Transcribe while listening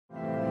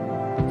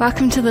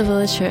Welcome to the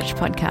Village Church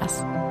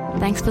podcast.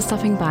 Thanks for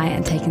stopping by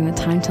and taking the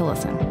time to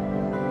listen.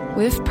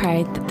 We've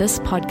prayed that this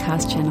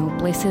podcast channel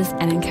blesses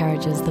and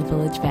encourages the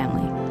Village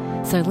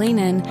family. So lean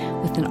in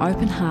with an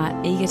open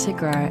heart, eager to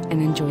grow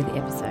and enjoy the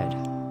episode.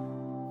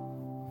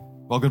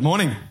 Well, good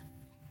morning.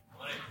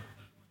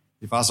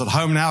 If I was at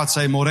home now, I'd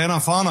say Morena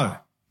Whānau.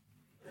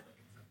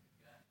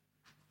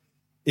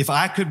 If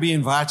I could be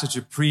invited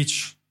to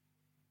preach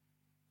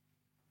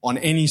on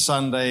any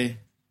Sunday,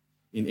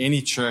 in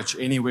any church,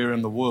 anywhere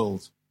in the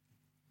world,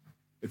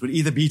 it would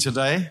either be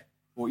today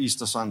or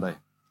Easter Sunday.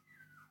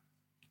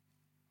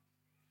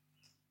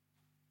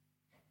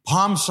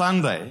 Palm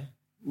Sunday,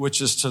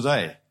 which is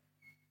today,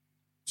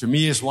 to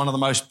me is one of the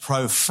most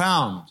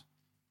profound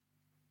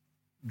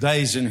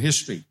days in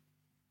history.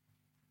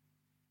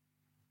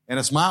 And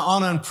it's my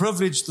honor and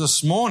privilege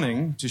this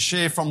morning to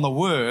share from the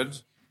Word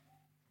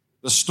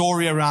the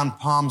story around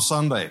Palm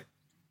Sunday.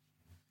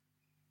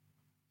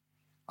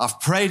 I've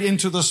prayed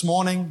into this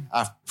morning.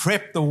 I've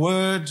prepped the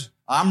Word.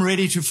 I'm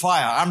ready to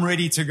fire. I'm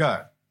ready to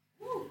go.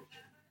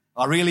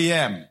 I really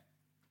am.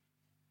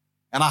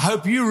 And I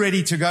hope you're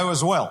ready to go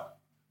as well.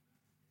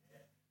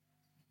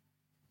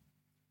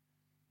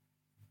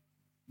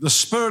 The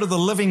Spirit of the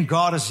living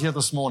God is here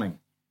this morning.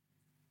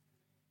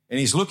 And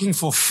He's looking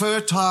for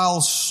fertile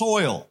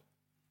soil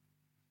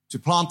to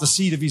plant the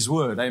seed of His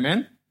Word.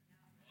 Amen?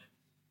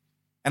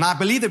 And I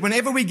believe that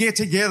whenever we get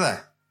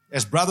together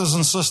as brothers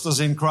and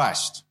sisters in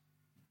Christ,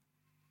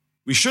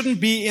 we shouldn't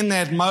be in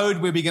that mode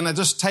where we're going to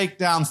just take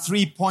down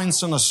 3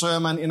 points in a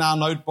sermon in our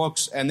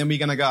notebooks and then we're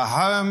going to go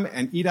home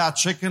and eat our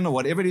chicken or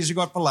whatever it is you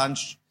got for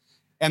lunch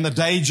and the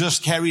day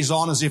just carries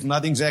on as if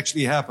nothing's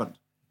actually happened.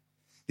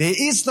 There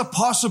is the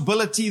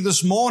possibility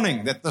this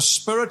morning that the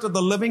Spirit of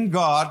the living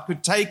God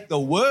could take the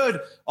Word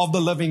of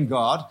the living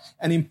God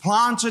and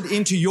implant it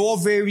into your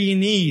very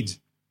need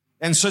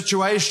and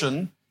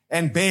situation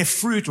and bear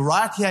fruit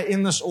right here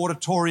in this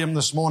auditorium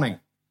this morning.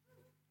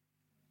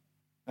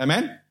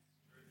 Amen?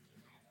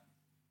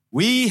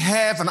 We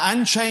have an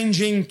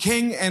unchanging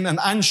King and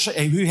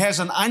who has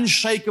an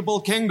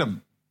unshakable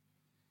kingdom.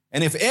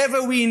 And if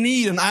ever we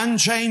need an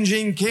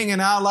unchanging King in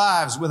our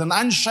lives with an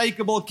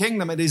unshakable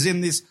kingdom, it is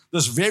in this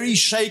very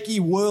shaky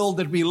world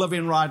that we live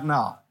in right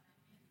now.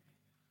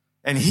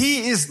 And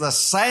He is the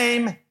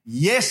same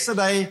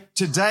yesterday,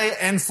 today,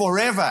 and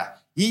forever.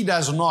 He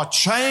does not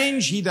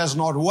change. He does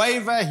not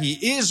waver.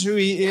 He is who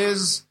He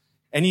is,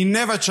 and He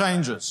never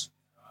changes.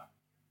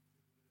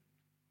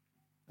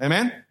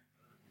 Amen?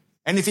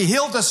 And if He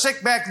healed the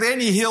sick back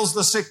then, He heals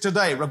the sick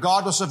today,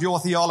 regardless of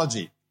your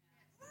theology.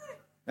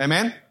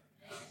 Amen?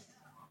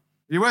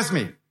 Are you with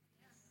me?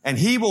 And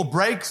He will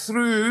break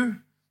through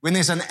when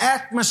there's an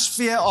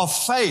atmosphere of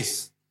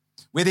faith,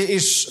 where there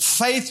is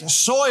faith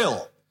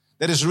soil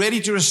that is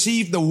ready to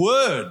receive the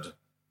Word.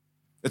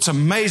 It's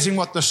amazing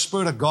what the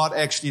Spirit of God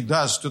actually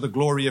does to the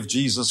glory of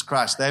Jesus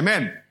Christ.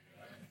 Amen.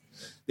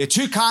 There are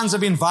two kinds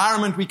of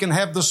environment we can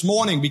have this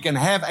morning. We can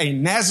have a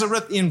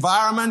Nazareth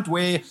environment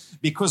where,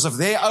 because of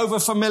their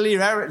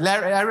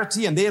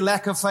over-familiarity and their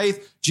lack of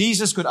faith,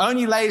 Jesus could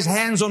only lay His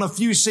hands on a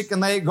few sick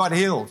and they got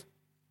healed.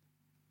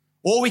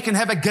 Or we can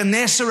have a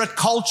Gennesaret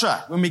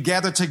culture when we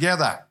gather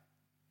together.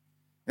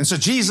 And so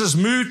Jesus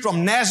moved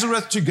from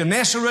Nazareth to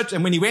Gennesaret,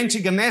 and when He went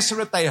to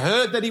Gennesaret, they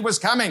heard that He was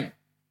coming.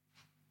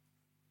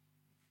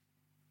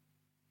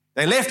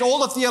 They left all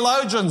the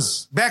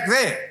theologians back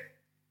there.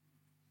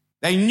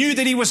 They knew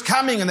that He was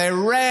coming and they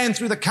ran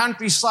through the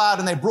countryside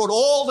and they brought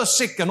all the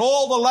sick and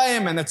all the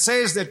lame. And it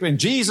says that when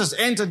Jesus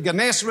entered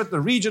Gennesaret,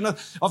 the region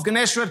of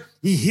Gennesaret,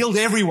 He healed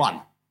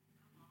everyone.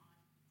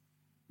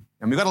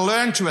 And we've got to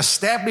learn to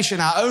establish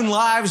in our own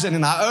lives and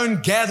in our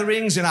own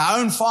gatherings, in our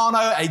own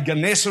whānau, a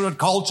Gennesaret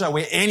culture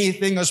where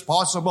anything is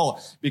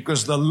possible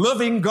because the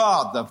living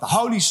God, the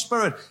Holy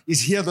Spirit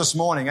is here this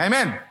morning.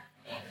 Amen.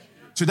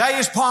 Today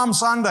is Palm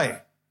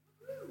Sunday.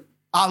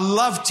 I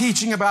love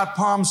teaching about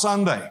Palm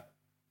Sunday.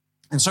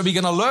 And so we're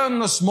going to learn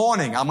this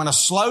morning. I'm going to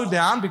slow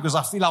down because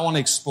I feel I want to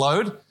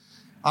explode.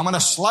 I'm going to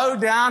slow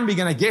down. We're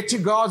going to get to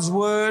God's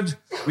Word.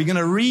 We're going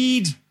to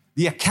read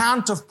the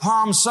account of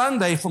Palm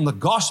Sunday from the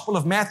Gospel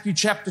of Matthew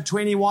chapter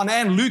 21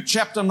 and Luke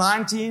chapter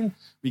 19.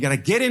 We're going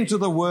to get into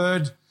the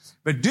Word.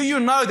 But do you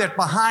know that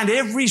behind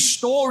every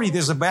story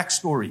there's a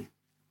backstory?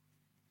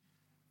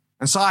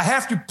 And so I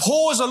have to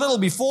pause a little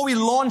before we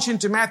launch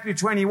into Matthew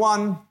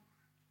 21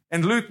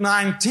 and Luke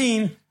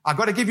 19. I've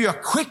got to give you a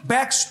quick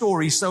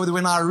backstory so that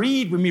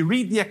when we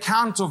read the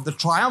account of the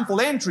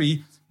triumphal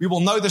entry, we will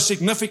know the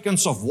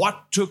significance of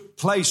what took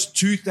place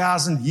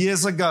 2,000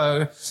 years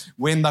ago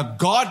when the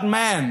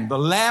God-man, the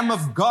Lamb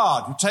of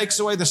God, who takes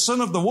away the sin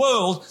of the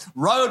world,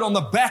 rode on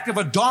the back of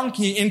a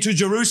donkey into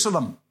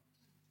Jerusalem.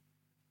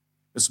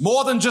 It's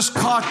more than just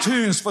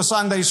cartoons for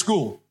Sunday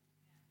school.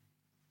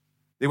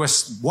 There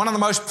was one of the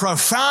most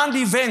profound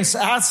events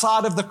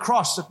outside of the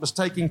cross that was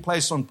taking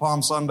place on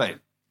Palm Sunday.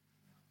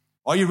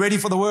 Are you ready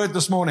for the Word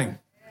this morning?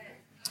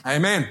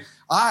 Amen.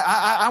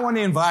 I want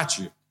to invite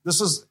you. This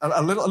is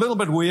a little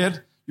bit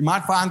weird. You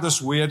might find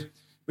this weird.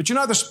 But you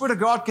know, the Spirit of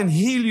God can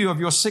heal you of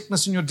your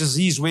sickness and your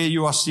disease where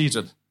you are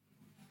seated.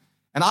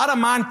 And I don't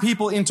mind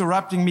people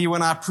interrupting me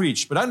when I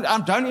preach, but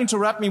don't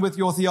interrupt me with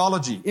your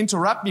theology.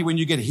 Interrupt me when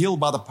you get healed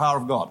by the power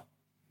of God.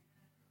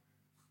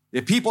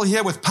 There are people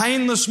here with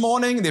pain this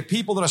morning. There are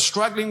people that are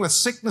struggling with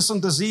sickness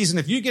and disease. And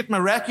if you get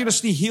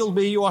miraculously healed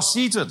where you are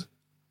seated,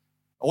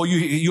 or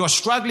you are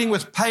struggling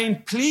with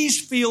pain,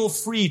 please feel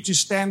free to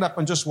stand up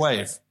and just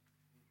wave.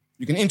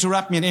 You can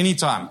interrupt me at any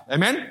time.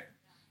 Amen?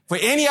 For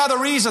any other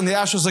reason, the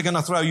ushers are going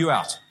to throw you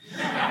out.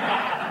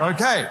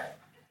 Okay.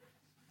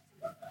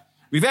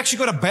 We've actually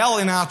got a bell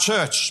in our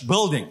church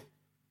building.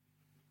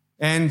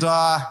 And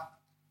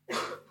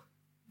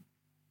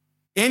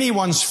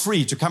anyone's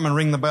free to come and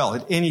ring the bell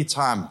at any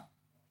time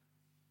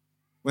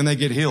when they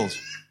get healed.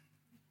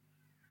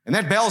 And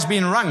that bell's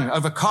been rung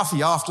over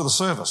coffee after the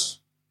service.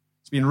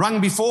 It's been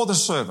rung before the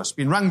service,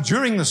 been rung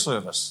during the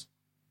service.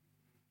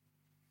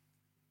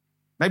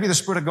 Maybe the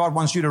Spirit of God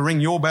wants you to ring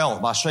your bell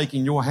by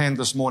shaking your hand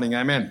this morning.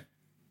 Amen.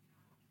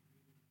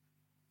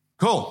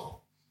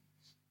 Cool.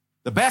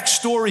 The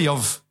backstory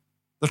of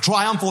the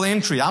triumphal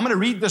entry. I'm going to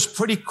read this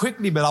pretty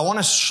quickly, but I want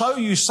to show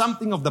you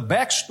something of the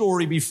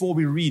backstory before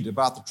we read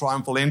about the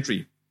triumphal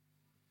entry.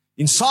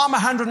 In Psalm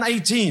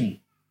 118,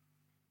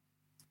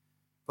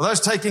 for those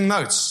taking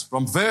notes,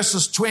 from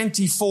verses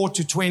 24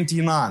 to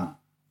 29.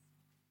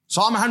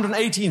 Psalm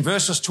 118,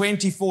 verses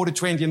 24 to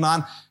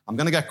 29. I'm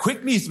going to go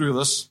quickly through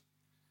this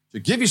to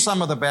give you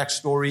some of the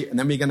backstory, and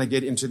then we're going to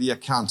get into the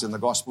account in the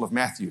Gospel of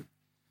Matthew.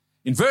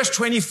 In verse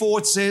 24,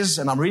 it says,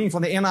 and I'm reading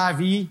from the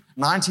NIV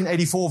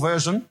 1984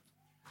 version,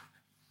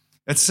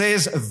 it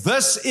says,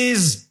 "This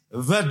is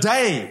the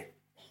day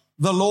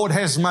the Lord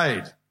has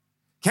made."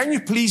 Can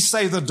you please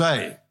say the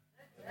day?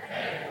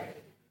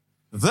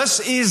 This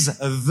is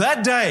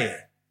the day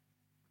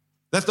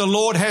that the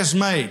Lord has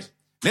made.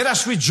 Let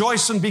us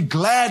rejoice and be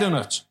glad in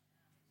it.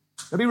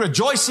 There'll be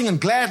rejoicing and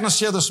gladness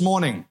here this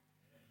morning.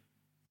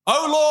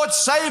 O Lord,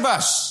 save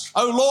us.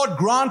 O Lord,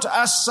 grant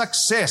us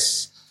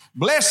success.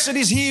 Blessed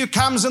is he who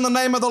comes in the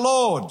name of the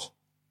Lord.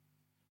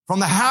 From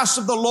the house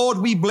of the Lord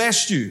we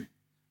bless you.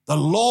 The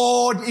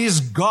Lord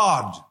is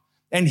God,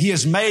 and he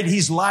has made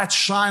his light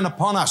shine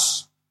upon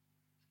us.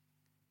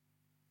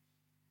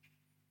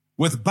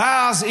 With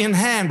boughs in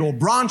hand, or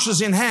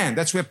branches in hand,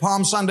 that's where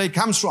Palm Sunday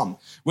comes from.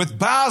 With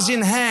boughs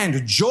in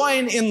hand,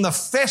 join in the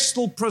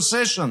festal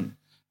procession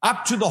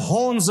up to the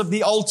horns of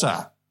the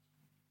altar.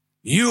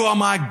 You are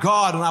my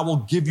God, and I will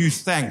give you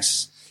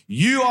thanks.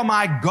 You are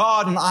my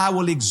God, and I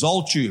will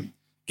exalt you.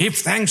 Give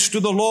thanks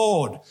to the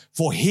Lord,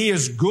 for he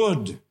is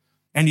good,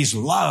 and his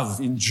love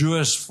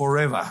endures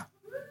forever.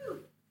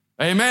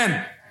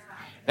 Amen.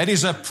 That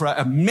is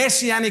a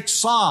messianic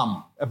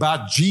psalm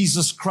about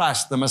Jesus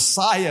Christ, the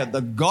Messiah,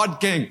 the God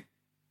King,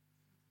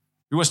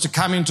 who was to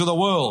come into the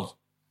world.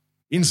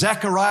 In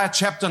Zechariah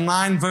chapter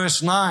 9,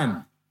 verse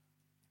 9,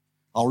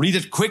 I'll read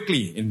it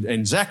quickly.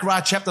 In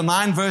Zechariah chapter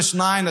 9, verse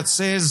 9, it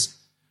says,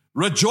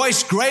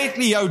 "Rejoice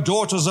greatly, O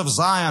daughters of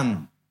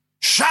Zion.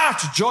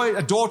 Shout joy,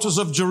 daughters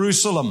of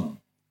Jerusalem.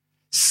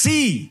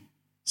 See,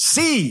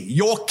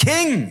 your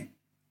king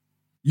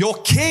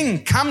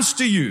comes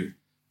to you,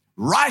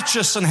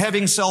 righteous and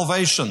having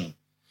salvation,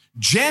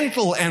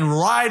 gentle and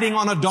riding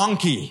on a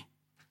donkey,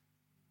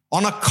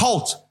 on a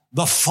colt,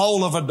 the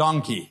foal of a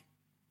donkey."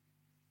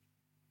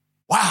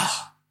 Wow.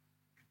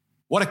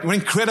 What an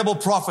incredible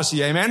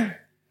prophecy. Amen.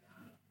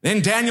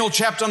 Then Daniel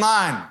chapter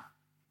 9. I'm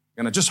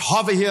going to just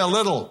hover here a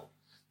little.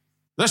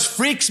 This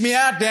freaks me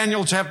out,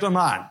 Daniel chapter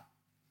 9.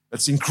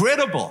 It's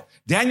incredible.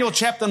 Daniel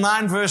chapter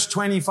 9, verse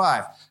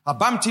 25. I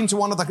bumped into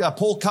one of the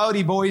Paul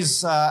Cody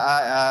boys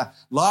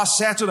last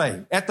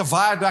Saturday at the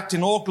viaduct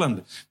in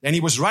Auckland, and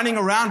he was running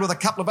around with a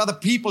couple of other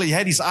people. He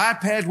had his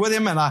iPad with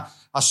him, and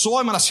I saw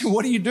him, and I said,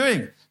 "What are you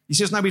doing?" He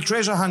says, "No, we're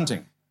treasure hunting."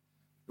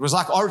 It was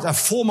like a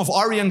form of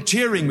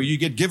orienteering where you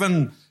get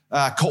given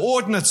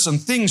coordinates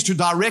and things to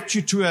direct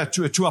you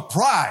to a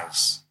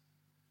prize.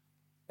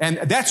 And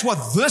that's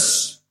what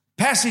this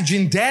passage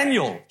in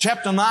Daniel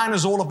chapter 9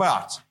 is all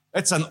about.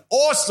 It's an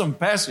awesome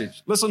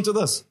passage. Listen to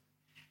this.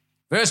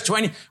 Verse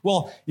 20.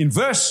 Well, in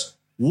verse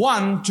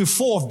 1 to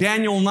 4 of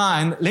Daniel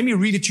 9, let me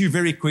read it to you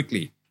very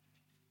quickly.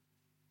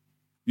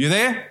 You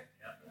there?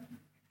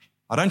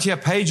 I don't hear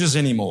pages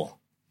anymore.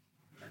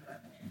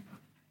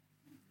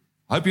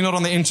 I hope you're not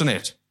on the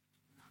internet.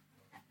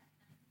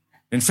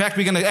 In fact,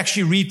 we're going to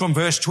actually read from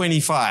verse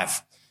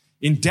 25.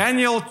 In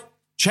Daniel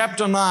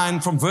chapter 9,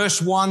 from verse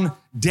 1,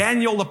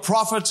 Daniel the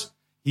prophet,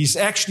 he's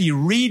actually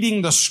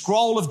reading the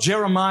scroll of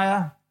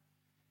Jeremiah.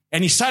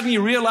 And he suddenly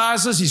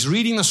realizes he's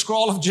reading the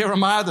scroll of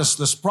Jeremiah,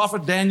 this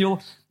prophet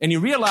Daniel, and he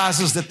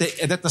realizes that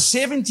the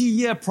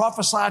 70-year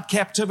prophesied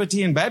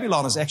captivity in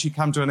Babylon has actually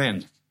come to an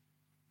end.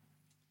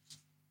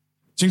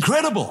 It's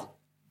incredible.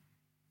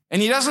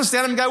 And he doesn't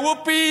stand up and go,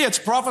 "Whoopee, it's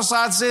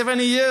prophesied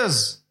 70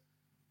 years.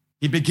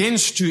 He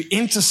begins to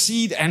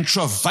intercede and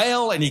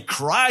travail, and he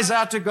cries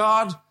out to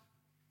God.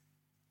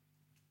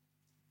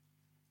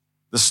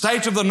 The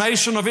state of the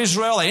nation of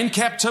Israel, they're in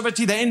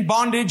captivity, they're in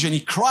bondage, and he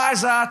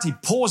cries out, he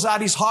pours out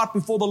his heart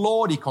before the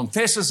Lord, he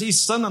confesses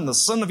his sin and the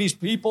sin of his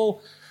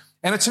people,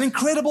 and it's an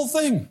incredible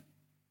thing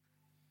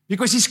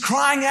because he's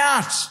crying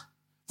out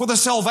for the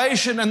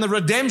salvation and the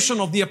redemption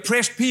of the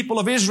oppressed people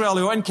of Israel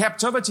who are in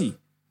captivity.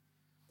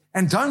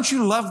 And don't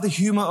you love the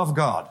humor of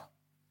God?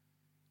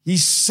 He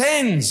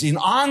sends, in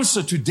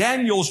answer to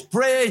Daniel's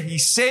prayer, he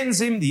sends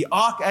him the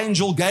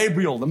archangel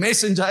Gabriel, the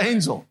messenger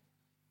angel,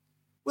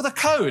 with a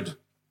code,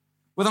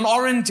 with an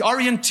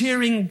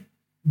orienteering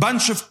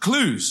bunch of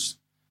clues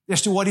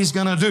as to what he's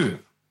going to do.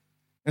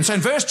 And so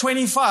in verse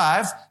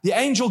 25, the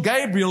angel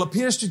Gabriel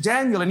appears to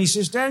Daniel and he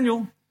says,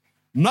 Daniel,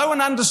 know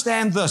and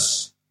understand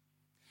this.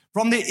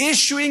 From the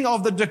issuing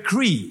of the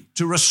decree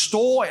to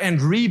restore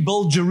and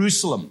rebuild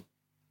Jerusalem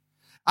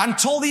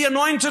until the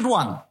anointed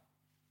one,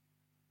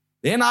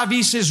 the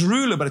NIV says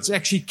ruler, but it's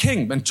actually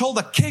king. Until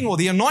the king or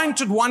the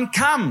anointed one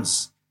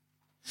comes,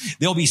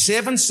 there'll be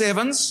 7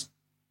 sevens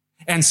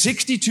and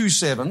 62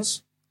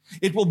 sevens.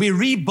 It will be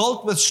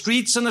rebuilt with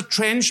streets and a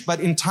trench, but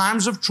in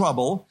times of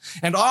trouble.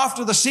 And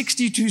after the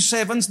 62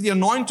 sevens, the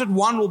anointed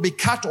one will be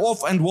cut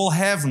off and will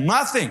have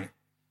nothing,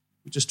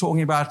 which is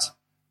talking about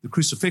the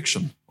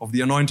crucifixion of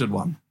the anointed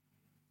one.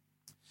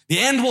 The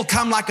end will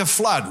come like a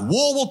flood.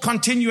 War will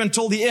continue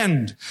until the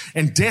end,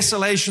 and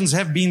desolations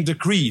have been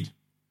decreed.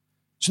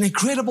 It's an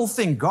incredible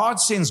thing.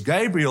 God sends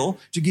Gabriel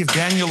to give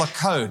Daniel a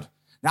code.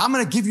 Now, I'm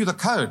going to give you the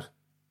code.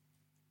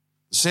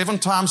 The 7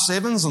 times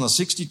 7s and the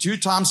 62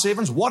 times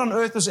 7s. What on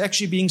earth is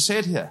actually being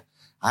said here?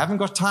 I haven't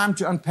got time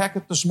to unpack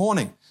it this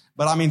morning,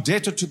 but I'm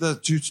indebted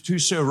to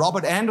Sir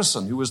Robert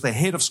Anderson, who was the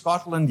head of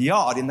Scotland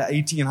Yard in the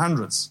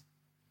 1800s.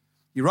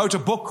 He wrote a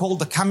book called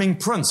The Coming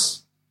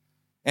Prince.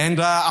 And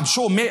I'm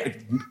sure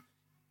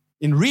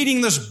in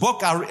reading this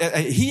book,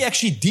 he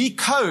actually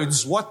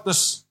decodes what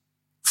this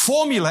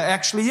formula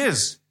actually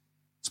is.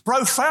 It's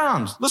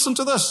profound. Listen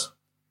to this.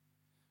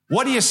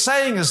 What he is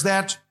saying is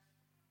that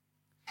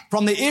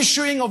from the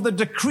issuing of the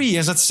decree,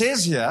 as it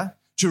says here,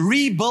 to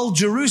rebuild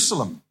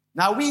Jerusalem.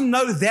 Now we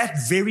know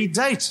that very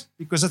date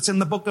because it's in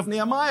the book of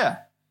Nehemiah.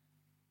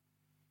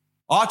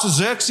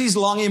 Artaxerxes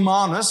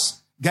Longimanus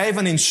gave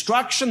an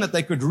instruction that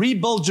they could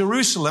rebuild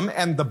Jerusalem,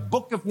 and the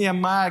book of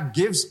Nehemiah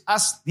gives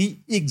us the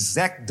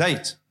exact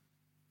date.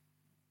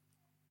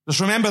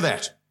 Just remember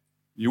that.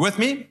 You with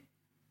me?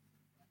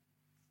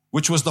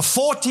 Which was the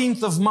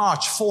 14th of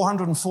March,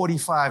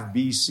 445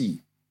 BC.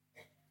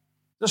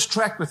 Just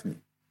track with me.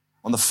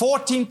 On the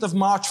 14th of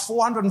March,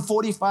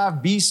 445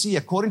 BC,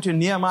 according to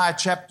Nehemiah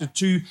chapter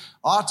 2,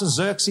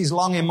 Artaxerxes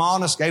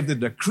Longimanus gave the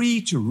decree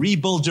to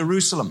rebuild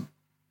Jerusalem.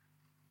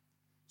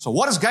 So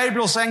what is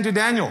Gabriel saying to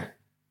Daniel?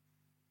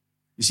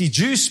 You see,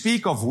 Jews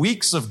speak of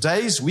weeks of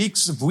days,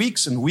 weeks of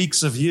weeks, and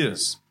weeks of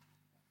years.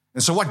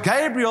 And so what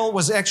Gabriel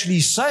was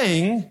actually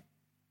saying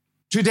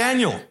to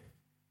Daniel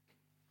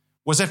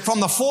was that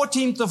from the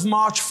 14th of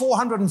March,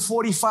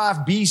 445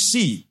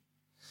 BC,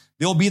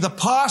 there will be the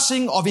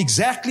passing of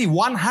exactly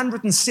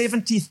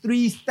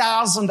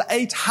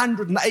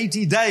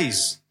 173,880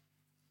 days.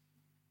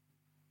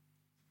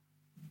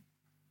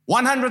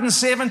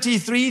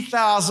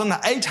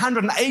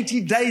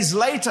 173,880 days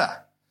later,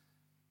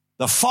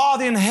 the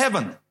Father in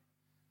heaven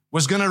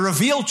was going to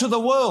reveal to the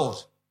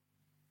world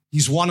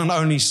His one and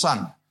only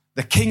Son,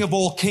 the King of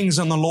all kings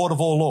and the Lord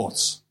of all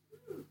lords.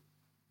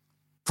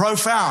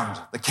 Profound.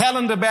 The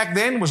calendar back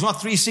then was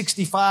not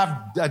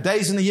 365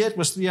 days in a year, it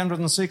was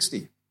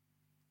 360.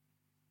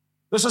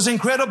 This is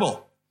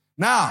incredible.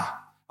 Now,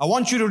 I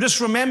want you to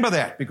just remember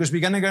that because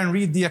we're going to go and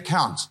read the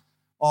account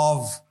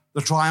of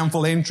the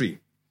triumphal entry.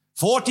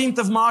 14th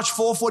of March,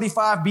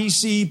 445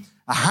 BC,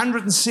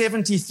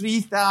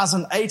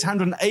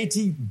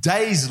 173,880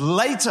 days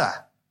later,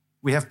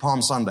 we have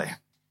Palm Sunday.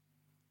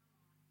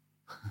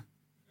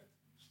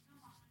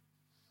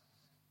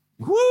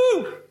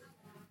 Woo!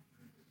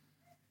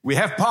 We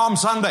have Palm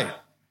Sunday.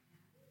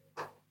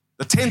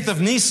 The 10th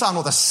of Nisan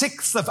or the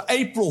 6th of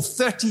April,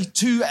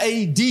 32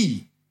 AD.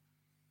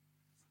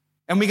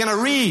 And we're going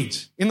to read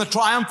in the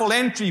triumphal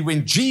entry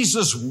when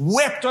Jesus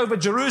wept over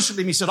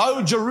Jerusalem. He said,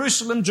 "Oh,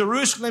 Jerusalem,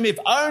 Jerusalem, if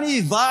only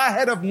thou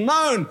had have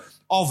known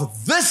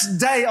of this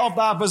day of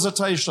thy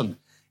visitation."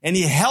 And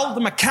he held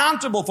them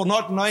accountable for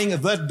not knowing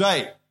that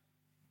day.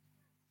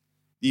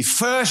 The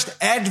first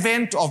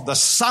advent of the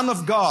Son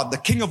of God, the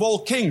King of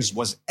all kings,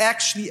 was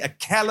actually a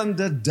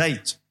calendar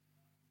date,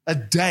 a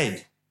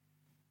day.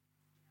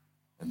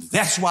 And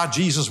that's why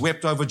Jesus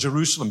wept over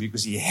Jerusalem,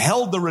 because he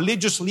held the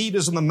religious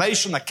leaders in the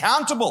nation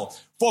accountable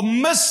for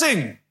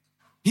missing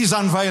his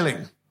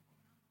unveiling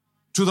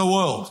to the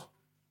world.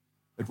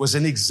 It was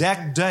an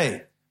exact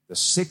day, the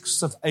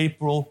 6th of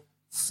April,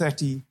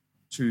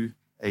 32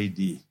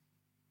 AD.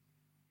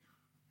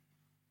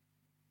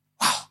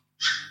 Wow.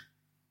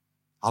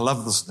 I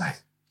love this day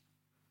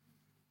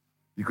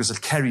because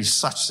it carries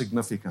such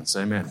significance.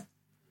 Amen.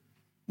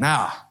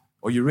 Now,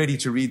 are you ready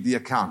to read the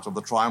account of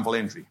the triumphal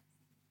entry?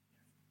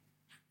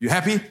 You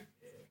happy?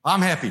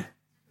 I'm happy.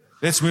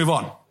 Let's move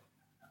on.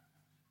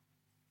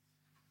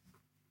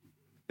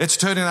 Let's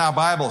turn in our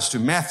Bibles to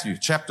Matthew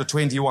chapter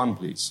 21,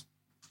 please.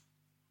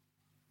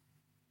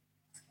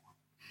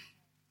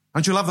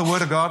 Don't you love the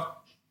Word of God?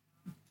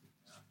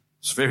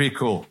 It's very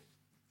cool.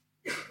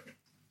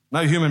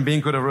 No human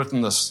being could have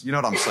written this. You know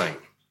what I'm saying?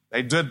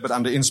 They did, but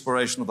under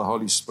inspiration of the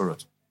Holy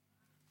Spirit.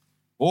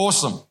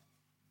 Awesome.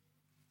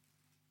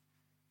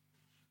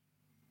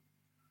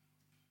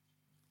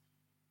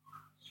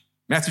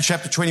 Matthew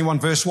chapter 21,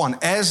 verse 1.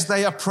 As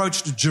they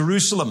approached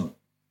Jerusalem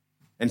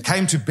and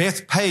came to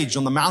Bethpage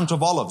on the Mount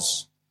of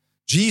Olives,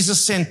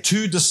 Jesus sent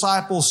 2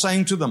 disciples,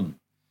 saying to them,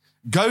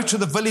 "Go to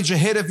the village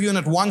ahead of you, and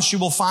at once you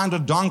will find a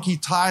donkey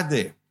tied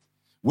there,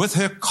 with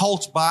her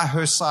colt by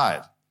her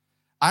side.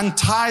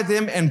 Untie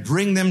them and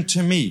bring them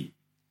to me.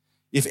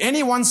 If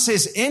anyone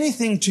says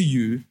anything to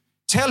you,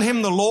 tell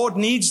him the Lord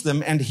needs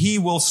them, and he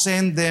will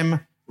send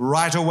them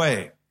right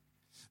away."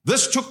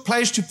 This took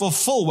place to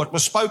fulfill what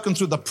was spoken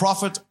through the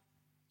prophet.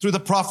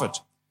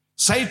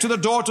 "Say to the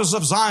daughters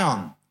of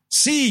Zion,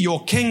 see,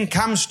 your king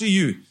comes to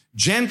you,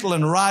 gentle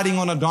and riding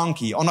on a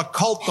donkey, on a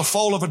colt, the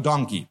foal of a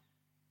donkey."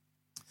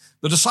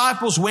 The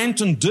disciples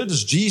went and did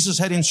as Jesus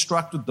had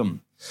instructed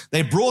them.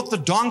 They brought the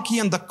donkey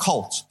and the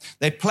colt.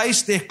 They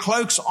placed their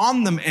cloaks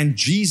on them, and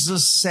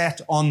Jesus sat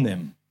on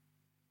them.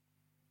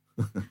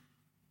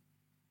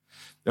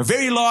 A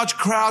very large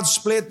crowd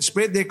spread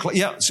their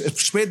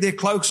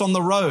cloaks on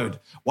the road,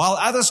 while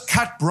others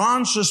cut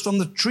branches from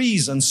the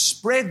trees and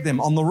spread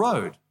them on the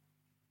road.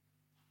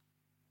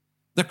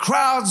 The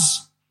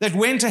crowds that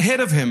went ahead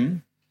of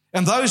him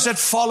and those that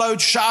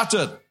followed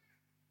shouted,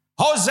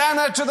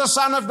 "Hosanna to the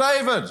Son of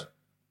David!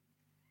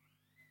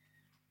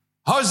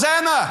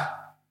 Hosanna!"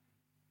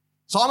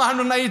 Psalm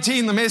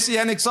 118, the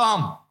Messianic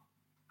Psalm.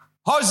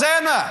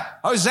 Hosanna!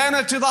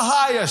 Hosanna to the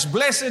highest.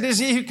 Blessed is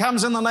he who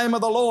comes in the name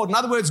of the Lord. In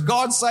other words,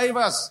 God save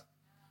us.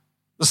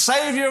 The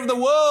Savior of the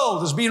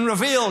world has been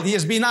revealed. He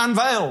has been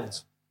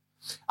unveiled.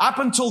 Up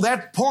until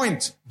that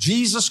point,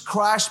 Jesus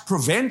Christ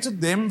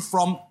prevented them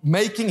from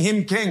making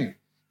him king.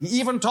 He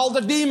even told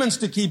the demons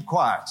to keep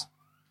quiet.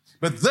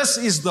 But this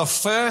is the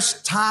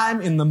first time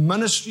in the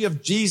ministry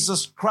of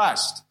Jesus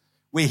Christ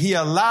where he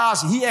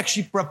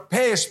actually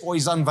prepares for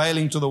his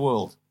unveiling to the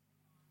world.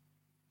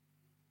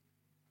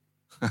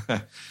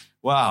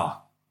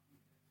 Wow.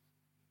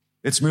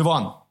 Let's move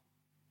on.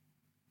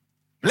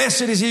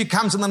 Blessed is he who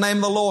comes in the name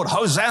of the Lord.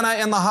 Hosanna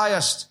in the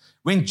highest.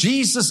 When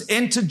Jesus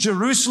entered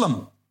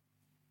Jerusalem,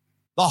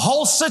 the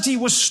whole city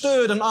was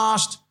stirred and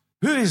asked,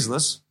 "Who is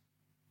this?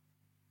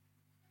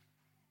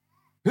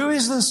 Who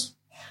is this?"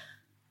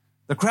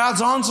 The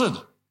crowds answered,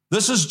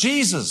 "This is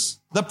Jesus,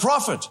 the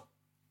prophet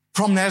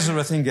from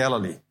Nazareth in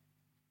Galilee."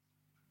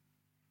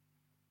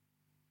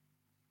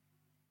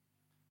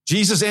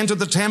 Jesus entered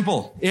the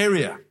temple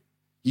area.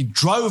 He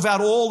drove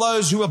out all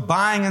those who were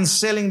buying and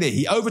selling there.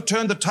 He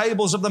overturned the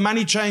tables of the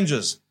money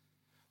changers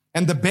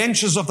and the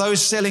benches of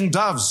those selling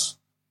doves.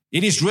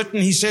 "It is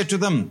written," he said to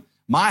them,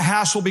 "My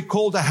house will be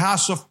called a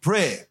house of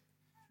prayer,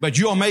 but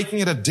you are making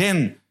it a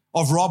den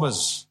of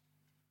robbers."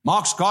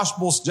 Mark's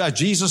Gospel,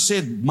 Jesus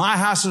said, "My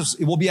house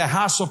it will be a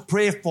house of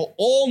prayer for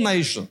all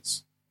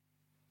nations."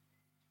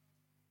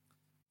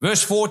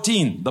 Verse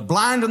 14, the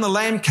blind and the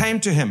lame came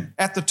to him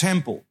at the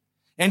temple,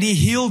 and he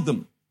healed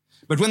them.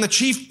 But when the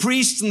chief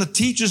priests and the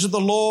teachers of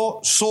the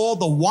law saw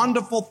the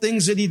wonderful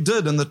things that he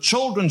did and the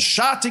children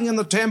shouting in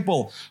the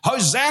temple,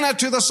 "Hosanna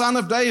to the Son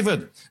of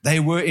David," they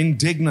were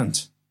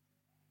indignant.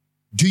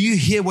 "Do you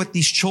hear what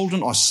these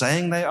children are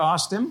saying?" they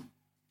asked him.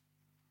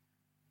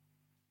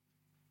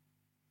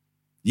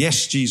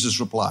 "Yes," Jesus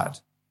replied.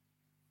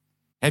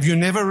 "Have you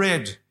never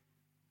read,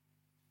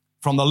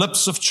 'From the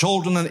lips of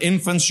children and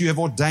infants you have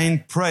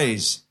ordained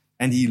praise'?"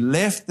 And he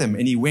left them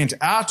and he went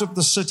out of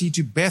the city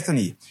to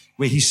Bethany,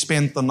 where he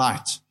spent the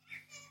night.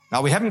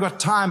 Now, we haven't got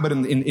time, but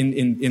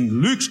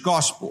in Luke's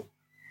Gospel,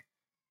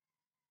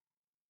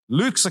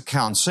 Luke's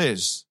account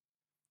says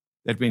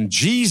that when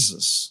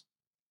Jesus,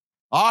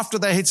 after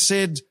they had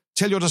said,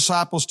 "Tell your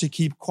disciples to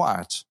keep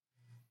quiet,"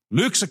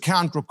 Luke's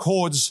account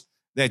records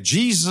that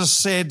Jesus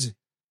said,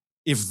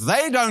 "If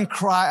they don't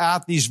cry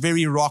out, these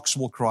very rocks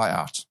will cry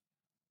out."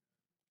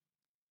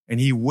 And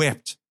he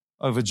wept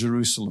over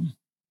Jerusalem.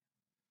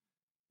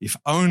 "If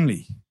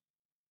only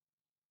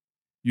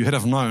you had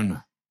have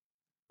known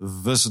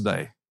this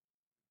day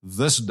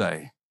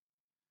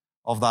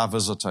of thy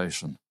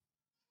visitation."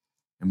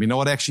 And we know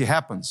what actually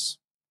happens.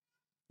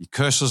 He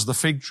curses the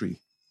fig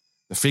tree.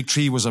 The fig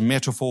tree was a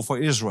metaphor for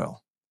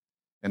Israel.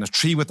 And a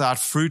tree without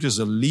fruit is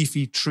a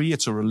leafy tree.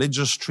 It's a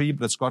religious tree,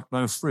 but it's got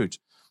no fruit.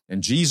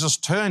 And Jesus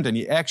turned and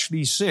he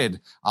actually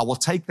said, "I will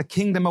take the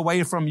kingdom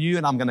away from you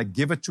and I'm going to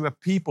give it to a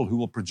people who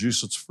will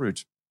produce its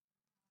fruit."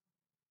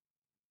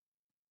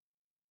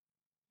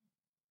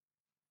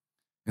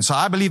 And so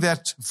I believe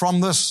that from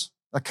this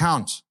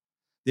account,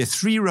 there are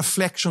 3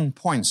 reflection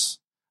points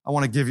I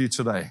want to give you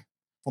today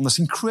from this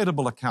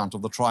incredible account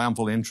of the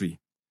triumphal entry.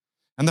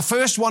 And the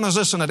first one is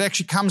this, and it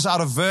actually comes out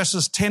of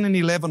verses 10 and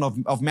 11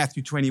 of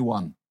Matthew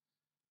 21.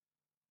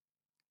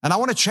 And I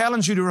want to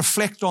challenge you to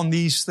reflect on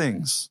these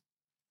things.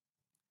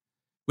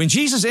 When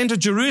Jesus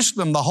entered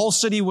Jerusalem, the whole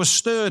city was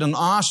stirred and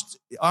asked,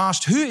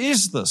 "Who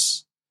is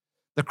this?"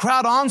 The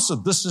crowd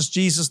answered, "This is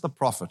Jesus the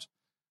prophet."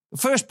 The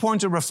first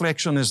point of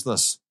reflection is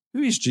this: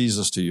 who is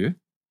Jesus to you?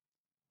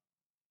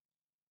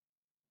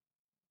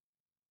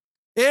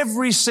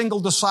 Every single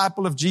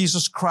disciple of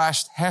Jesus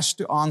Christ has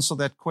to answer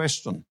that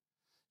question.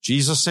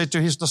 Jesus said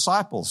to his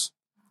disciples,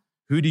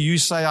 "Who do you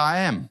say I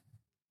am?"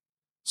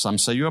 Some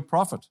say you're a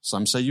prophet.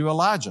 Some say you're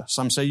Elijah.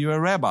 Some say you're a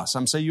rabbi.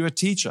 Some say you're a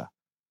teacher.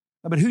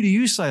 No, but who do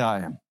you say I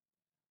am?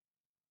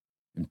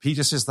 And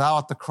Peter says, "Thou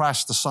art the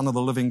Christ, the Son of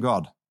the living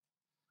God."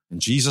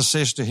 And Jesus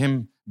says to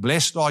him,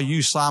 "Blessed are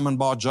you, Simon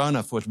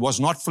Bar-Jonah, for it was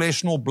not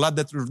flesh nor blood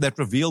that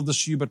revealed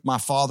this to you, but my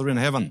Father in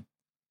heaven.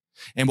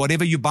 And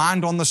whatever you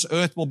bind on this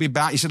earth will be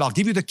bound." He said, "I'll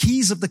give you the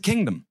keys of the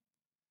kingdom."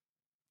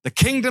 The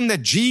kingdom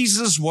that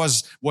Jesus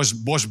was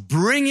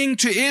bringing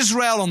to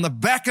Israel on the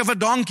back of a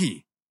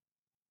donkey.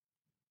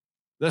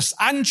 This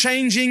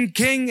unchanging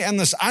king and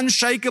this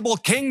unshakable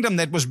kingdom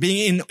that was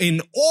being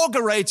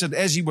inaugurated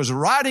as he was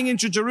riding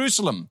into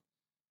Jerusalem.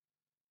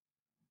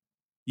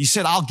 He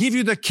said, "I'll give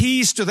you the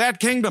keys to that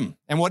kingdom.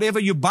 And whatever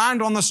you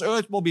bind on this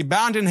earth will be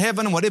bound in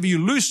heaven. And whatever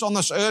you loose on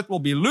this earth will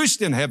be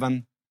loosed in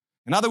heaven."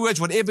 In other words,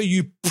 whatever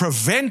you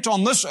prevent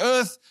on this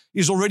earth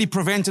is already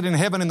prevented in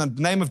heaven in the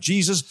name of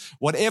Jesus.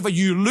 Whatever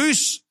you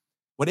loose,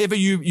 whatever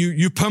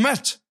you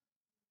permit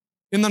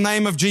in the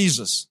name of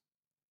Jesus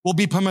will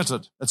be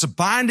permitted. It's a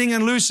binding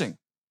and loosing.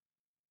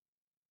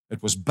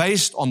 It was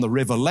based on the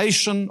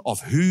revelation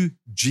of who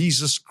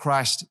Jesus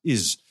Christ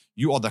is.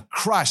 You are the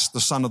Christ,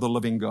 the Son of the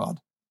living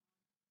God.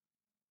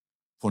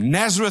 For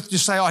Nazareth to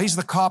say, "Oh, he's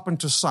the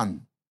carpenter's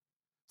son."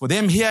 For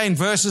them here in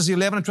verses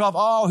 11 and 12,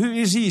 "Oh, who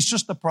is he? He's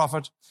just a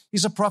prophet.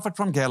 He's a prophet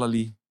from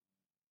Galilee."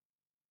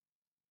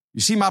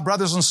 You see, my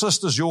brothers and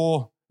sisters,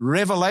 your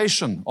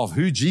revelation of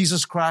who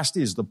Jesus Christ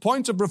is, the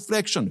point of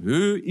reflection,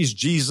 who is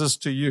Jesus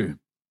to you?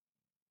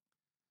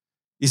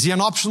 Is he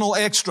an optional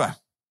extra?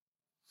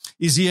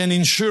 Is he an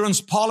insurance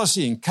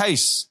policy in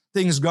case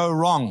things go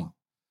wrong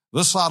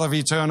this side of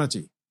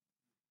eternity?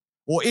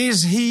 Or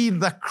is he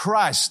the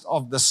Christ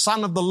of the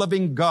Son of the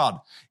living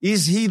God?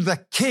 Is he the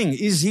King?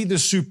 Is he the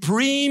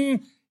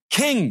supreme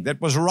King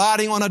that was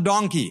riding on a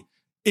donkey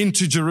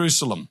into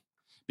Jerusalem?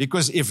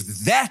 Because if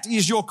that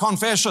is your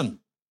confession,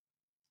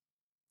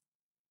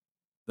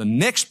 the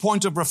next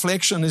point of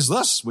reflection is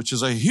this, which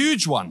is a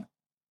huge one.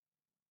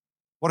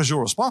 What is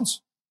your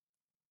response?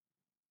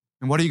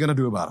 And what are you going to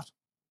do about it?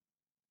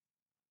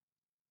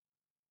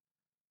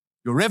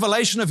 Your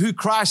revelation of who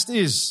Christ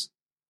is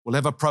will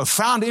have a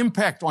profound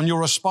impact on your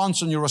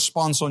response and your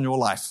response on your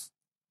life.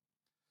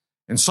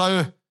 And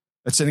so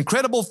it's an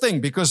incredible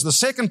thing because the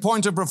second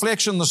point of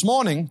reflection this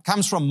morning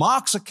comes from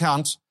Mark's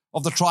account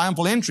of the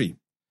triumphal entry.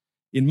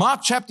 In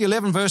Mark chapter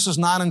 11, verses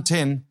 9 and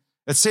 10,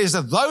 it says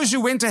that those who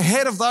went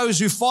ahead of those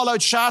who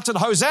followed shouted,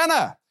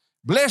 "Hosanna!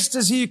 Blessed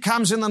is he who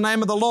comes in the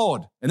name of the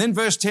Lord." And then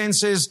verse 10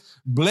 says,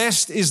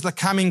 "Blessed is the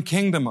coming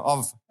kingdom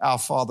of our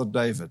father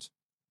David."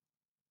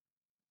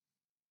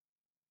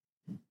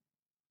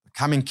 The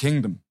coming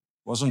kingdom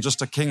wasn't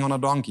just a king on a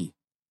donkey,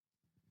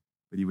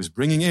 but he was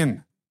bringing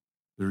in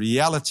the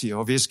reality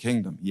of his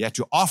kingdom. He had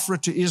to offer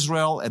it to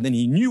Israel, and then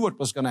he knew what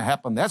was going to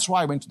happen. That's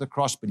why he went to the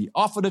cross, but he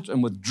offered it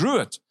and withdrew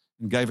it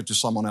and gave it to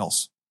someone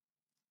else.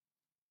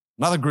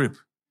 Another group,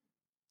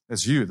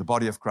 that's you, the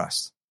body of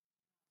Christ,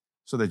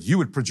 so that you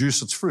would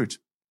produce its fruit,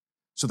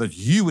 so that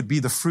you would be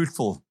the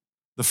fruitful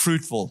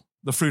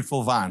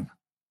vine.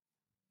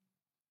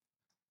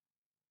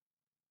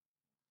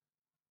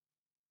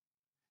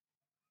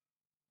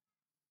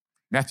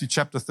 Matthew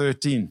chapter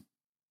 13.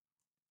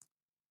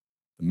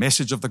 The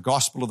message of the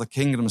gospel of the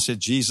kingdom said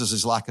Jesus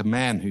is like a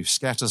man who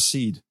scatters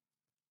seed,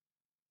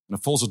 and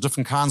it falls on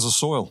different kinds of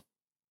soil.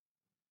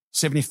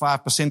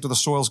 75% of the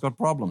soil's got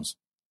problems.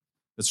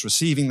 It's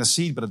receiving the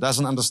seed, but it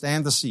doesn't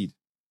understand the seed.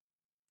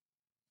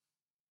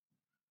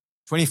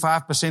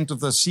 25% of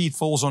the seed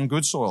falls on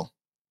good soil.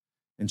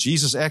 And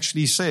Jesus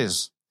actually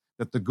says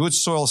that the good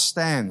soil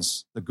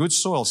stands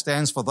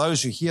for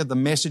those who hear the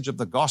message of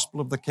the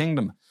gospel of the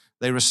kingdom.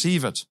 They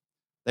receive it.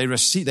 They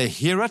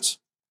hear it,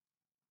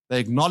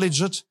 they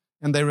acknowledge it,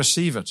 and they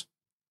receive it.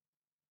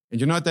 And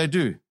you know what they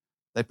do?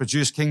 They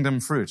produce kingdom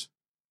fruit,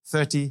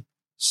 30,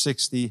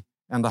 60,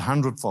 and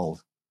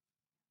 100-fold.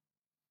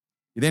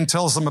 He then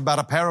tells them about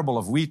a parable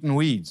of wheat and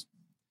weeds.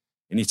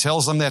 And he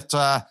tells them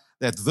that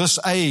this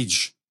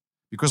age,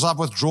 because I've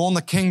withdrawn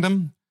the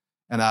kingdom,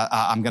 and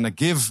I'm going to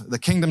give the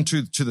kingdom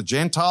to the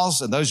Gentiles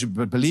and those who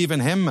believe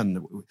in him,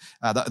 and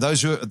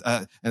those who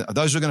are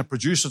going to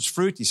produce its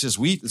fruit. He says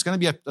wheat. It's going to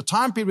be a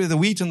time period where the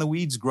wheat and the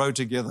weeds grow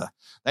together.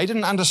 They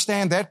didn't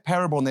understand that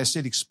parable, and they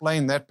said,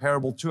 "Explain that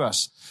parable to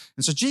us."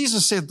 And so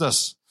Jesus said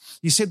this.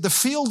 He said, "The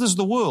field is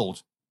the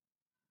world.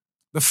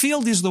 The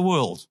field is the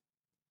world.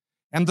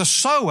 And the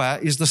sower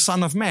is the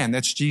Son of Man."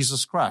 That's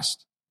Jesus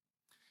Christ.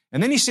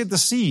 And then he said the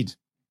seed,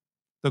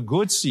 the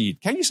good seed.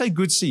 Can you say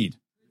good seed?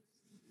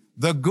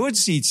 The good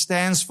seed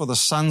stands for the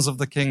sons of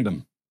the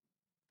kingdom.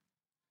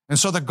 And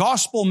so the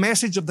gospel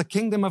message of the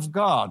kingdom of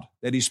God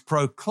that is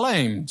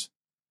proclaimed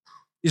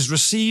is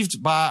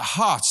received by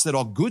hearts that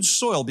are good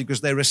soil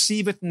because they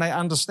receive it and they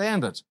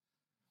understand it.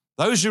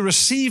 Those who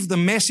receive the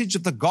message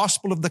of the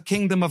gospel of the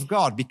kingdom of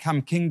God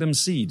become kingdom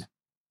seed.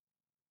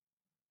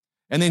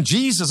 And then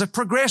Jesus, it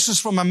progresses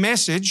from a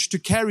message to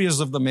carriers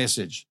of the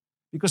message.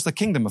 because the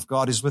kingdom of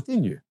God is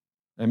within you.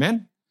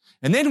 Amen?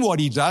 And then what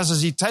he does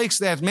is he takes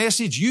that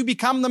message, you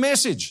become the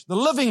message, the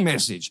living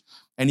message,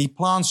 and he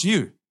plants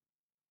you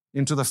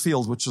into the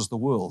field, which is the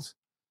world,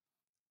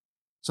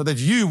 so that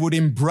you would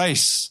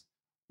embrace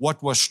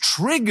what was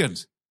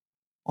triggered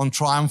on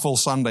Triumphal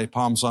Sunday,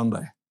 Palm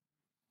Sunday,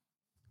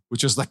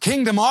 which is the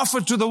kingdom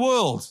offered to the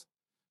world.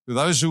 To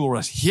those who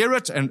will hear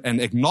it and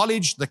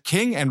acknowledge the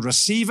King and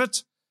receive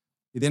it,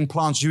 he then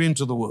plants you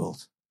into the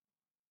world.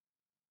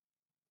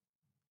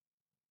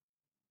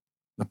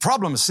 The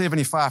problem is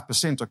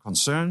 75% are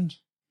concerned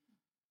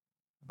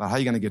about how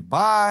you're going to get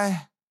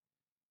by.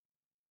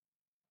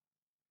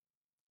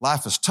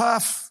 Life is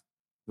tough.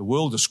 The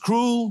world is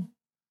cruel.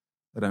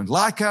 They don't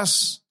like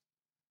us.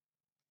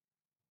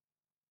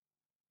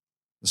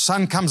 The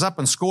sun comes up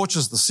and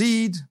scorches the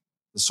seed.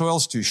 The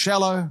soil's too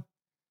shallow.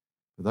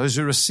 For those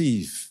who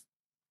receive,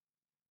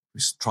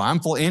 this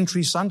triumphal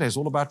entry Sunday is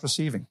all about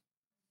receiving.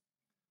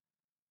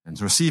 And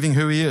receiving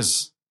who he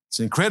is. It's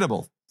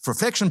incredible.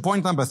 Reflection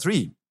point number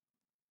 3.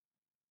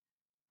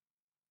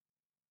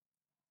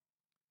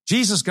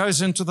 Jesus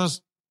goes into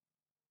the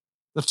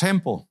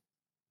temple.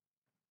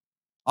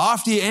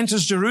 After he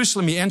enters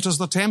Jerusalem, he enters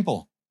the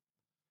temple.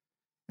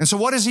 And so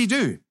what does he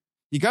do?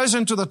 He goes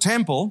into the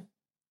temple,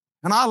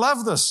 and I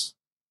love this.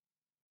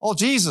 Oh,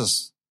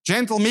 Jesus,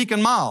 gentle, meek,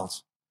 and mild,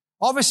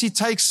 obviously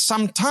takes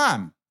some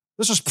time.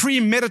 This is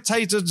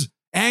premeditated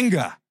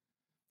anger.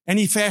 And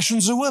he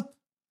fashions a whip.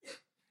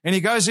 And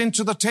he goes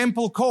into the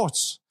temple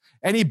courts.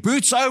 And he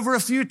boots over a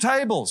few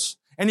tables.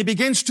 And he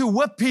begins to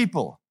whip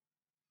people.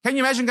 Can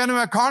you imagine going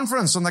to a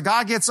conference and the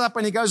guy gets up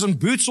and he goes and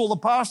boots all the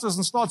pastors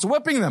and starts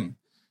whipping them?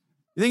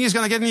 You think he's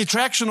going to get any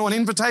traction or an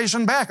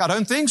invitation back? I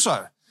don't think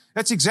so.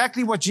 That's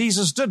exactly what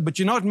Jesus did. But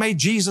you know, it made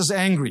Jesus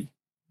angry.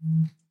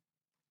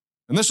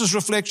 And this is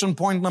reflection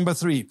point number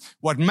 3.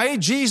 What made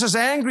Jesus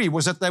angry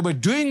was that they were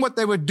doing what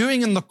they were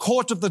doing in the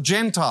court of the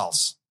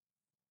Gentiles.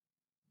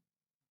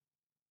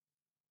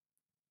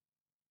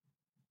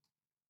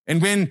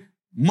 And when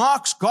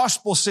Mark's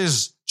gospel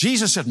says,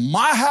 Jesus said,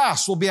 my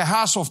house will be a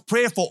house of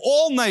prayer for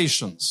all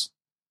nations.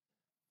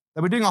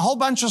 They were doing a whole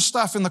bunch of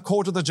stuff in the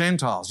court of the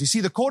Gentiles. You see,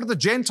 the court of the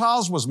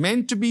Gentiles was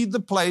meant to be the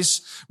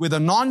place where the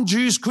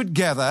non-Jews could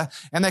gather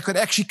and they could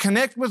actually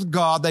connect with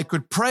God. They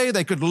could pray,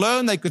 they could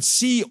learn, they could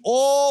see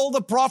all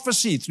the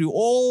prophecy through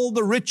all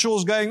the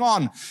rituals going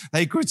on.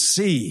 They could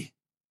see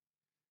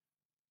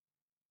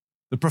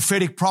the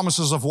prophetic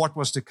promises of what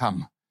was to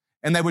come.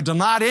 And they were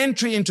denied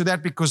entry into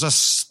that because of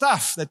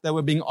stuff that they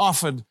were being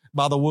offered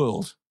by the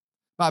world,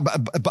 by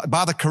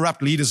the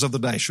corrupt leaders of the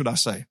day, should I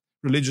say,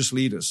 religious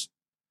leaders.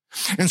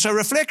 And so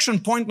reflection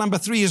point number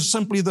 3 is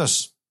simply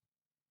this.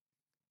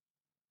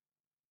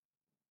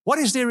 What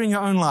is there in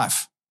your own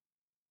life?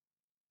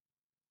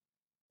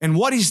 And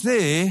what is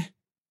there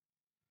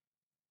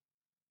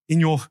in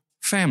your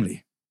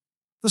family,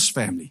 this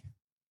family?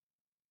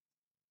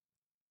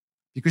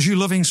 Because you're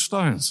living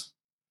stones.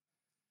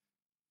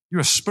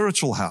 You're a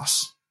spiritual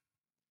house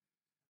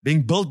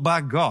being built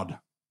by God.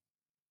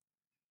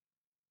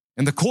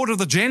 And the court of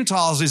the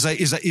Gentiles is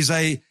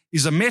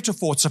a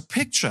metaphor. It's a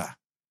picture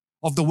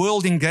of the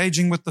world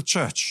engaging with the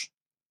church.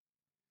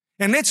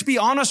 And let's be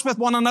honest with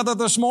one another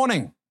this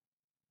morning.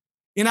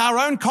 In our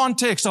own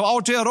context of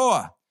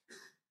Aotearoa,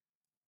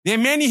 there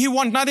are many who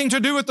want nothing to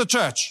do with the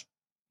church.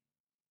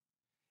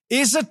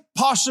 Is it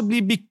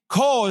possibly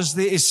because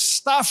there is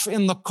stuff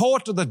in the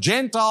court of the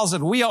Gentiles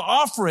that we are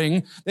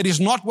offering that is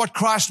not what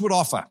Christ would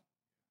offer?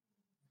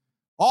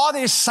 Are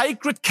there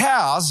sacred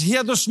cows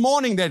here this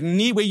morning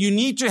where you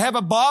need to have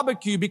a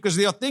barbecue because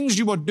there are things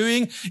you are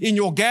doing in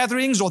your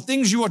gatherings or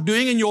things you are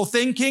doing in your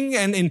thinking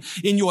and in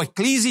your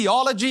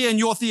ecclesiology and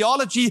your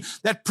theology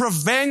that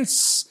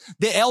prevents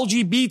the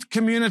LGBT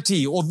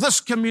community or this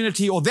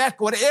community or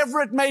that,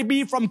 whatever it may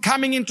be, from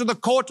coming into the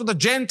court of the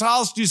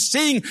Gentiles to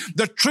seeing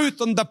the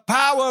truth and the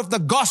power of the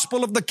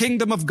gospel of the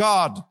kingdom of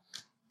God?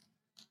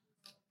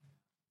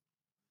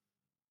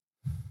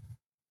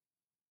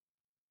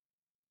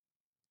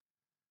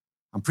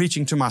 I'm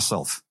preaching to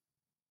myself.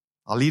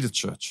 I lead a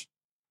church.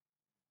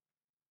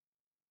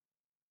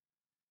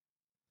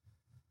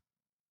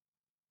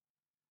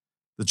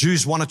 The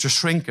Jews wanted to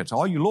shrink it.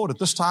 Are you, Lord, at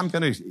this time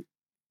going to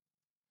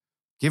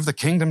give the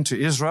kingdom to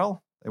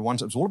Israel?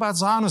 It's all about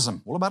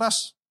Zionism, all about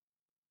us.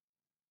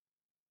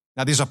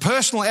 Now, there's a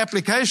personal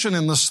application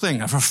in this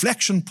thing, a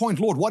reflection point.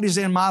 Lord, what is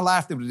there in my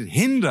life that would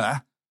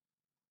hinder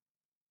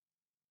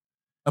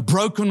a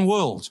broken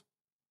world?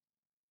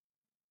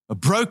 A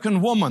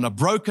broken woman, a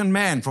broken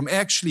man from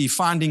actually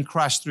finding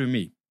Christ through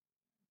me?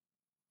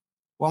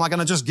 Well, am I going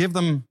to just give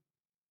them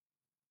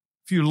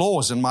a few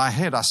laws in my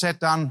head? I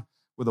sat down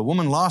with a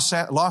woman last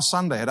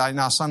Sunday in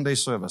our Sunday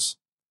service.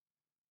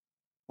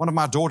 One of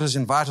my daughters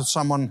invited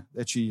someone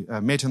that she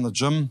met in the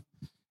gym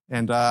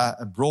and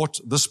brought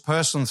this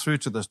person through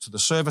to the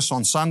service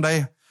on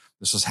Sunday.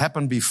 This has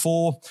happened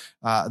before.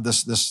 I don't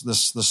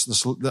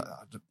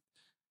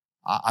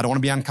want to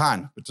be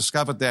unkind, but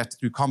discovered that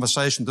through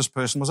conversation, this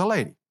person was a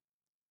lady.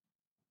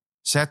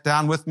 Sat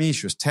down with me.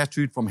 She was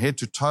tattooed from head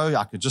to toe.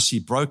 I could just see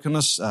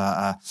brokenness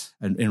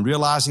and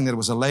realizing that it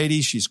was a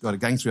lady. She's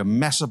going through a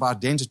massive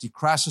identity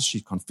crisis. She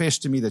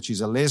confessed to me that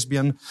she's a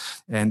lesbian.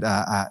 And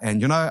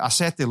I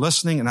sat there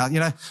listening,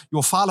 and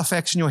your file of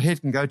facts in your head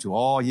can go to,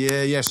 oh,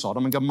 yeah,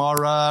 Sodom and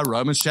Gomorrah,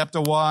 Romans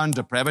chapter 1,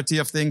 depravity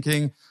of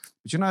thinking.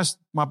 But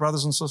my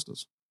brothers and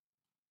sisters,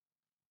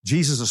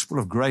 Jesus is full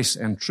of grace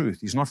and truth.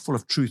 He's not full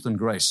of truth and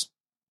grace.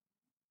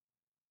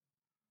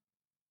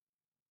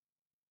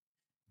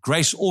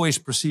 Grace always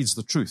precedes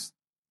the truth.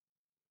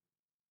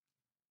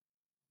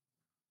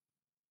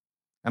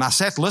 And I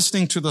sat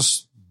listening to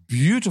this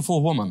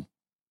beautiful woman,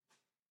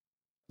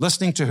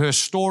 listening to her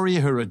story,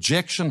 her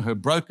rejection, her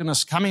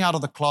brokenness, coming out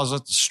of the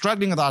closet,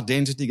 struggling with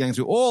identity, going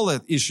through all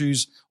the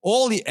issues,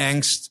 all the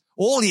angst,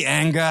 all the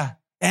anger.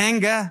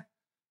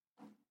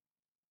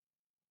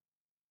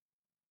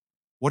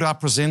 What do I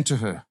present to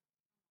her?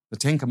 The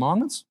 10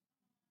 Commandments?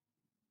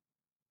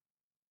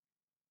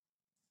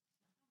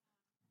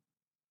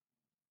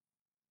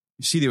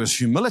 You see, there was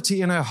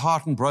humility in her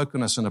heart and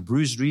brokenness, and a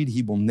bruised reed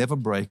he will never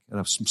break, and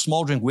a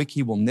smoldering wick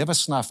he will never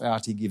snuff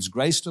out. He gives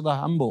grace to the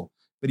humble,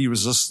 but he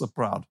resists the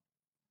proud.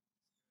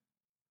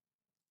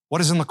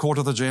 What is in the court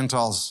of the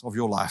Gentiles of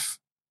your life?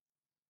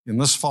 In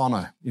this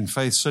whānau, in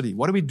Faith City,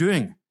 what are we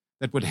doing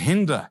that would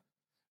hinder?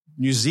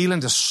 New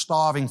Zealand is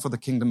starving for the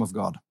kingdom of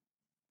God.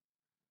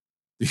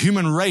 The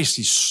human race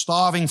is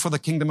starving for the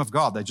kingdom of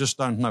God. They just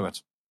don't know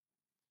it.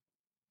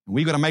 And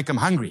we've got to make them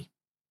hungry.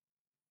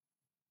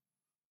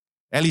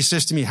 Ellie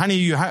says to me,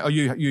 honey, are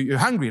you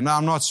hungry? No,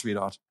 I'm not,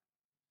 sweetheart.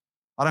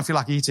 I don't feel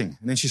like eating.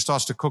 And then she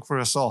starts to cook for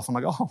herself. I'm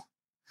like, oh,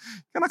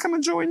 can I come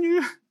and join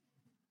you?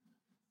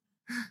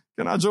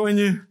 Can I join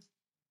you?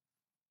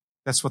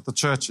 That's what the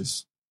church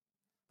is.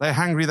 They're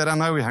hungry. They don't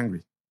know we're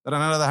hungry. They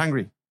don't know they're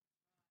hungry.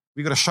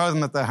 We've got to show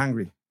them that they're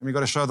hungry, and we've got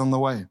to show them the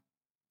way.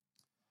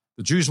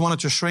 The Jews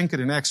wanted to shrink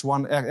it in Acts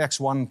 1,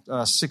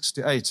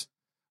 6-8.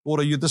 Lord,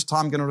 are you this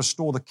time going to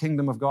restore the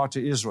kingdom of God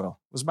to Israel?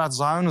 It was about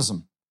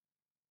Zionism.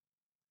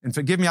 And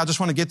forgive me, I just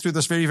want to get through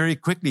this very, very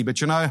quickly. But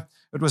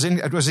it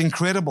was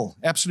incredible,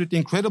 absolutely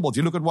incredible. If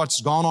you look at what's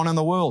gone on in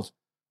the world,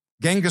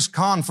 Genghis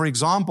Khan, for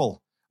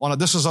example,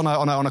 this is on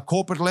a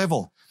corporate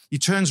level. He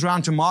turns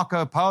around to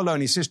Marco Polo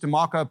and he says to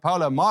Marco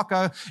Polo,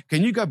 Marco,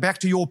 can you go back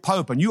to your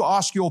Pope and you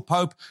ask your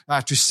Pope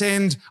to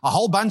send a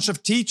whole bunch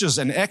of teachers?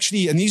 And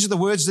these are the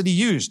words that he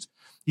used.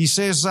 He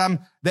says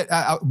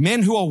that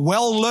men who are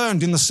well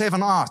learned in the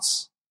 7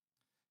 arts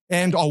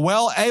and are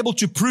well able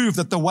to prove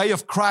that the way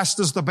of Christ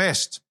is the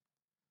best.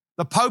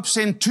 The Pope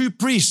sent 2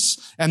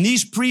 priests, and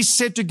these priests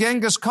said to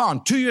Genghis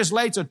Khan, 2 years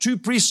later, 2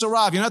 priests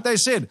arrived. You know what they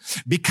said?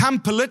 Become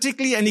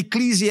politically and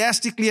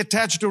ecclesiastically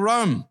attached to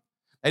Rome.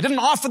 They didn't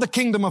offer the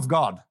kingdom of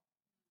God.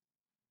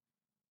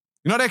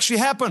 You know what actually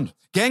happened?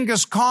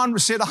 Genghis Khan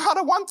said, I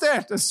don't want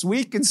that. It's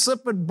weak,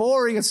 insipid,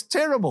 boring. It's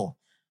terrible.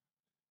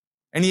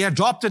 And he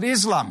adopted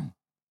Islam.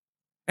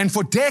 And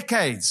for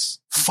decades,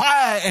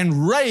 fire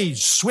and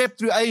rage swept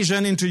through Asia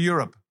and into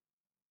Europe.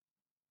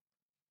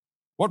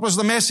 What was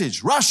the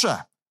message?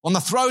 Russia, on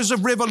the throes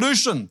of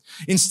revolution.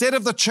 Instead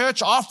of the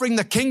church offering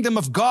the kingdom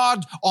of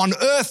God on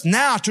earth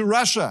now to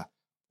Russia,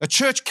 a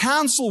church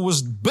council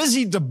was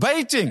busy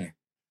debating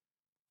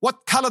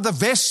what color the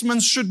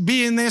vestments should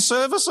be in their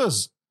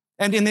services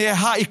and in their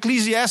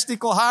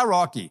ecclesiastical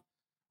hierarchy.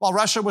 While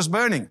Russia was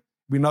burning,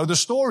 we know the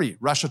story.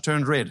 Russia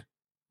turned red.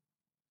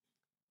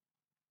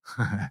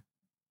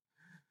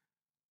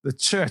 The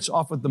church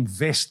offered them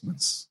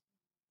vestments.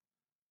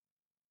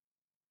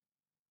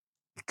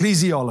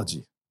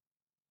 Ecclesiology.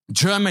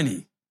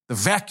 Germany, the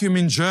vacuum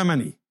in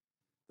Germany.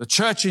 The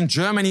church in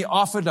Germany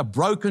offered a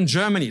broken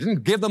Germany. It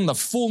didn't give them the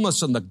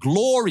fullness and the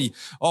glory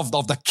of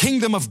the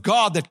kingdom of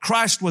God that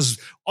Christ was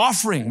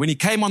offering when he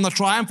came on the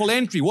triumphal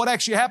entry. What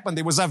actually happened?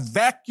 There was a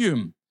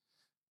vacuum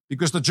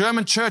because the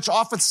German church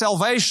offered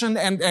salvation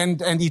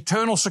and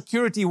eternal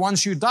security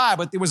once you die,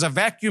 but there was a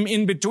vacuum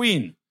in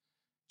between.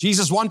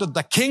 Jesus wanted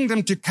the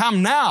kingdom to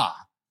come now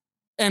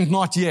and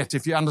not yet,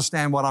 if you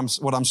understand what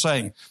I'm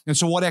saying. And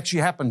so what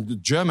actually happened?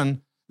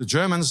 The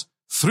Germans,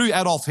 through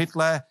Adolf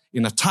Hitler,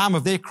 in a time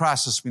of their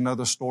crisis, we know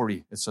the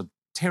story. It's a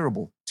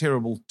terrible,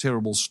 terrible,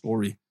 terrible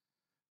story.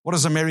 What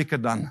has America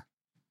done?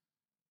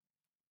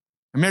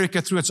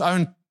 America, through its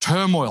own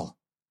turmoil,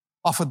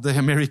 offered the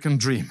American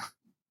dream.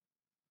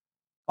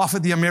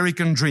 Offered the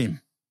American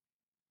dream.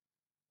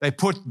 They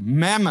put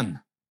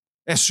mammon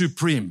as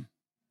supreme.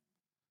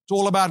 It's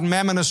all about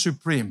mammon as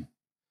supreme.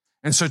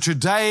 And so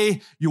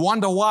today, you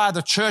wonder why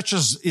the church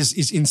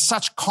is in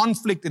such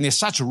conflict and there's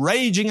such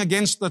raging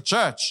against the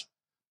church.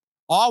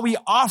 Are we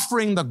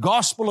offering the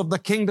gospel of the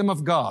kingdom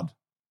of God?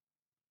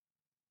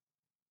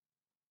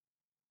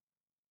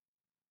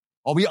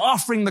 Are we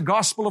offering the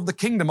gospel of the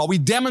kingdom? Are we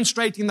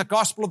demonstrating the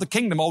gospel of the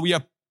kingdom? Are we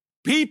a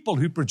people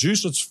who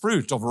produce its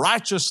fruit of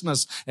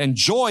righteousness and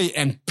joy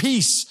and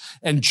peace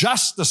and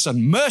justice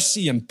and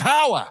mercy and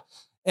power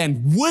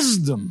and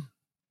wisdom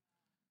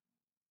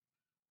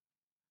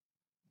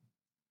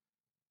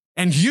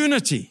and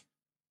unity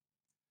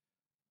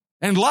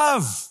and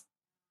love?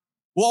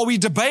 Or are we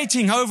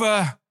debating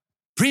over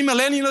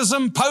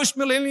premillennialism,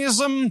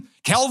 postmillennialism,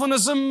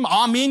 Calvinism,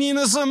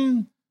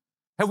 Arminianism.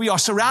 And we are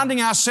surrounding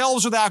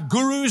ourselves with our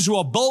gurus who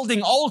are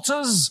building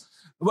altars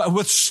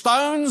with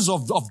stones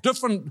of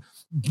different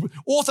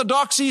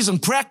orthodoxies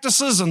and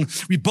practices, and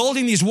we're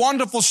building these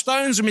wonderful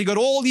stones, and we got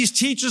all these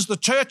teachers. The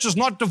church is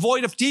not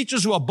devoid of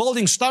teachers who are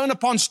building stone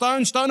upon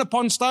stone, stone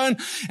upon stone,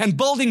 and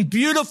building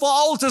beautiful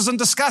altars and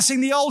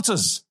discussing the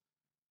altars,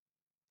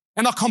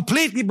 and are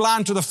completely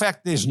blind to the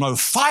fact there's no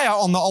fire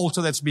on the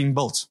altar that's being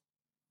built.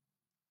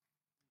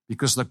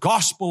 Because the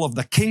gospel of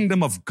the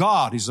kingdom of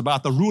God is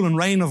about the rule and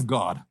reign of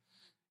God,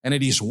 and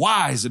it is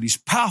wise, it is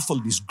powerful,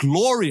 it is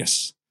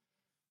glorious,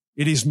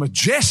 it is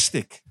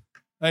majestic.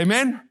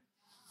 Amen?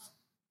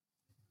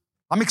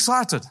 I'm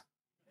excited.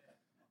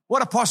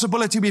 What a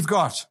possibility we've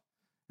got.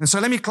 And so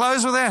let me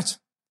close with that.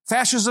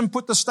 Fascism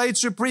put the state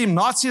supreme.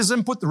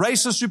 Nazism put the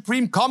races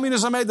supreme.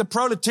 Communism made the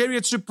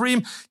proletariat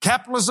supreme.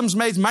 Capitalism's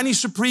made money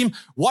supreme.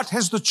 What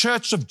has the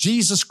church of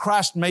Jesus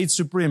Christ made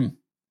supreme?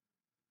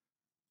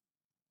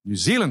 New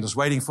Zealand is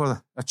waiting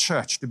for a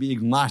church to be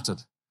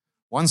ignited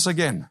once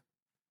again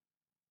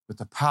with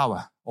the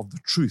power of the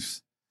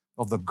truth,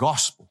 of the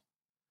gospel,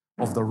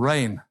 of the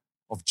reign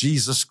of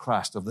Jesus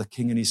Christ, of the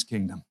King and His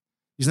kingdom.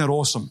 Isn't that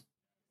awesome?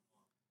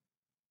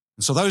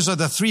 And so those are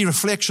the three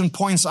reflection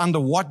points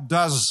under what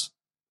does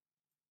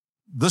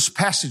this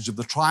passage of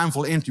the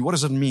triumphal entry, what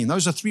does it mean?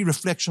 Those are three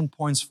reflection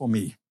points for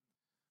me.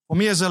 For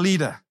me as a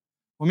leader,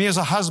 for me as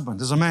a husband,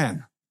 as a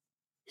man,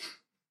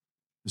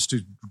 is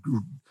to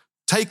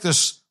take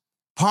this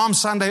Palm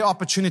Sunday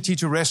opportunity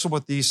to wrestle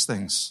with these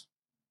things.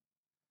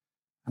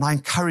 And I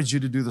encourage you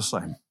to do the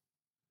same.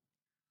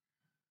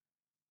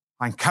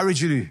 I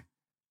encourage you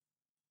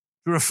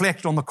to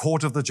reflect on the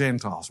court of the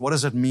Gentiles. What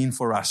does it mean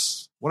for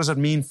us? What does it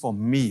mean for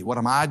me? What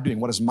am I doing?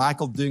 What is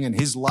Michael doing in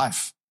his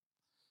life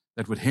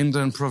that would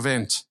hinder and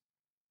prevent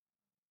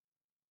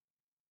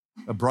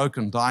a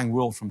broken, dying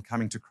world from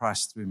coming to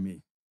Christ through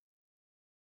me?